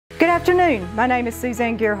Good afternoon. My name is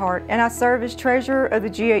Suzanne Gearhart, and I serve as Treasurer of the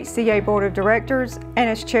GHCA Board of Directors and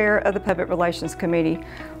as Chair of the Public Relations Committee.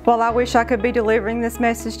 While I wish I could be delivering this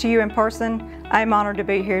message to you in person, I am honored to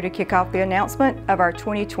be here to kick off the announcement of our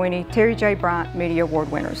 2020 Terry J. Bryant Media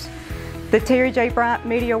Award winners. The Terry J. Bryant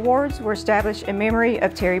Media Awards were established in memory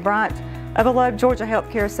of Terry Bryant, a beloved Georgia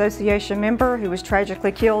Healthcare Association member who was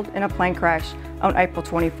tragically killed in a plane crash on April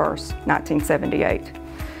 21, 1978.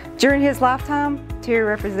 During his lifetime, Terry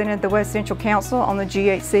represented the West Central Council on the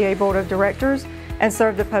GHCA Board of Directors and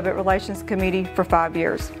served the Public Relations Committee for 5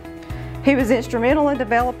 years. He was instrumental in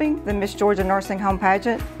developing the Miss Georgia Nursing Home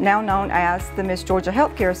Pageant, now known as the Miss Georgia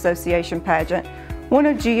Healthcare Association Pageant, one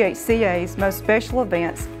of GHCA's most special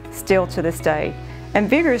events still to this day, and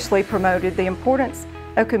vigorously promoted the importance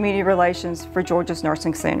of community relations for Georgia's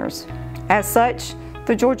nursing centers. As such,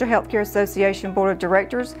 the Georgia Healthcare Association Board of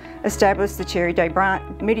Directors established the Terry J.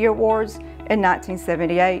 Bryant Media Awards in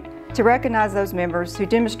 1978 to recognize those members who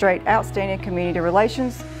demonstrate outstanding community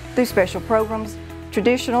relations through special programs,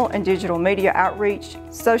 traditional and digital media outreach,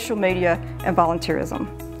 social media, and volunteerism.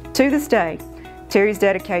 To this day, Terry's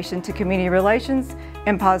dedication to community relations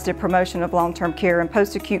and positive promotion of long-term care and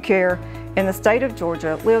post-acute care in the state of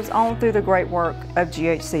Georgia lives on through the great work of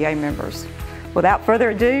GHCA members. Without further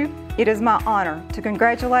ado, it is my honor to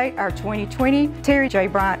congratulate our 2020 Terry J.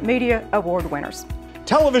 Bryant Media Award winners.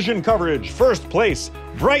 Television coverage, first place,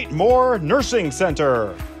 Bryant Nursing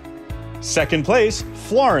Center. Second place,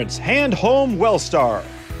 Florence Hand Home Wellstar.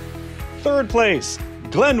 Third place,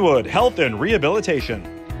 Glenwood Health and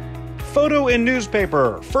Rehabilitation. Photo in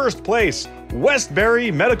newspaper, first place,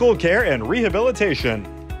 Westbury Medical Care and Rehabilitation.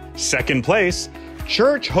 Second place,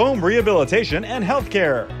 Church Home Rehabilitation and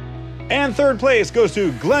Healthcare. And third place goes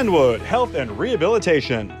to Glenwood Health and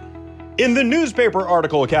Rehabilitation. In the newspaper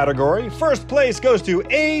article category, first place goes to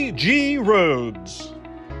A.G. Rhodes.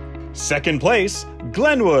 Second place,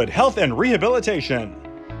 Glenwood Health and Rehabilitation.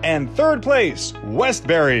 And third place,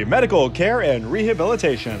 Westbury Medical Care and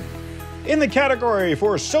Rehabilitation. In the category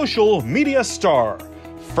for Social Media Star,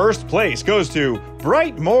 first place goes to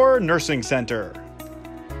Bryant Nursing Center.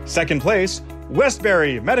 Second place,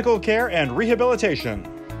 Westbury Medical Care and Rehabilitation.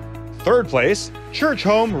 Third place, Church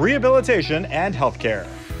Home Rehabilitation and Healthcare.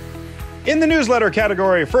 In the newsletter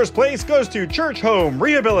category, first place goes to Church Home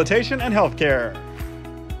Rehabilitation and Healthcare.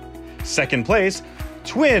 Second place,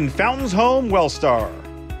 Twin Fountains Home Wellstar.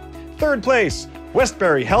 Third place,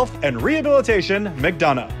 Westbury Health and Rehabilitation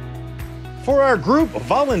McDonough. For our Group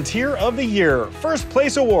Volunteer of the Year, first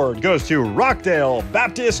place award goes to Rockdale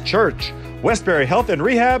Baptist Church, Westbury Health and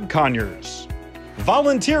Rehab Conyers.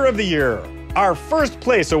 Volunteer of the Year, our first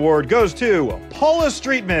place award goes to Paula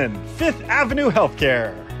Streetman, 5th Avenue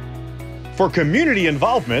Healthcare. For community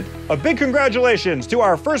involvement, a big congratulations to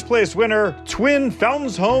our first place winner, Twin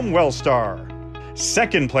Fountains Home Wellstar.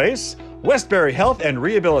 Second place, Westbury Health and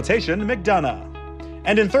Rehabilitation McDonough.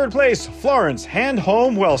 And in third place, Florence Hand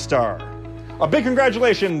Home Wellstar. A big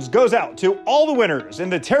congratulations goes out to all the winners in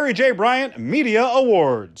the Terry J. Bryant Media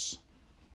Awards.